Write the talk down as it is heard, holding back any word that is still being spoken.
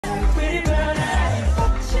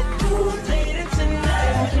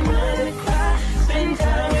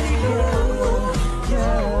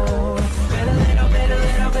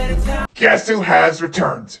Guess who has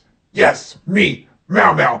returned? Yes, me,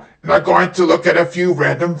 Mao Mao, and I'm going to look at a few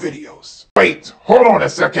random videos. Wait, hold on a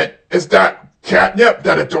second. Is that catnip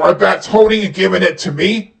that Adorabat's holding and giving it to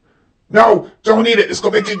me? No, don't eat it. It's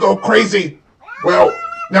gonna make it go crazy. Well,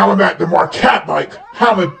 now I'm acting more cat-like.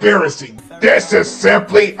 How embarrassing. This is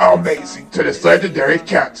simply amazing. To this legendary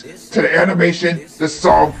cat, to the animation, the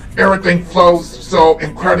song, everything flows so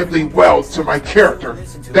incredibly well to my character.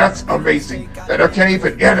 That's amazing. And I can't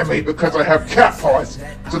even animate because I have cat paws.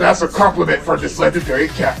 So that's a compliment for this legendary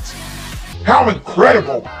cat. How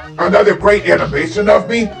incredible. Another great animation of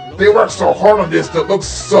me. They worked so hard on this that looks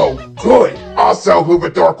so good. Also,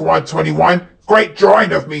 HooverDork121, great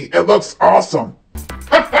drawing of me. It looks awesome.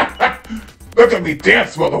 Look at me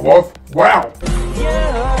dance, Mother Wolf. Wow.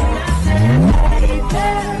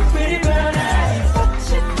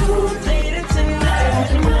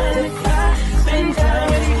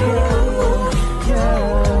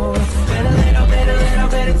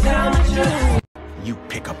 You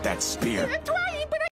pick up that spear.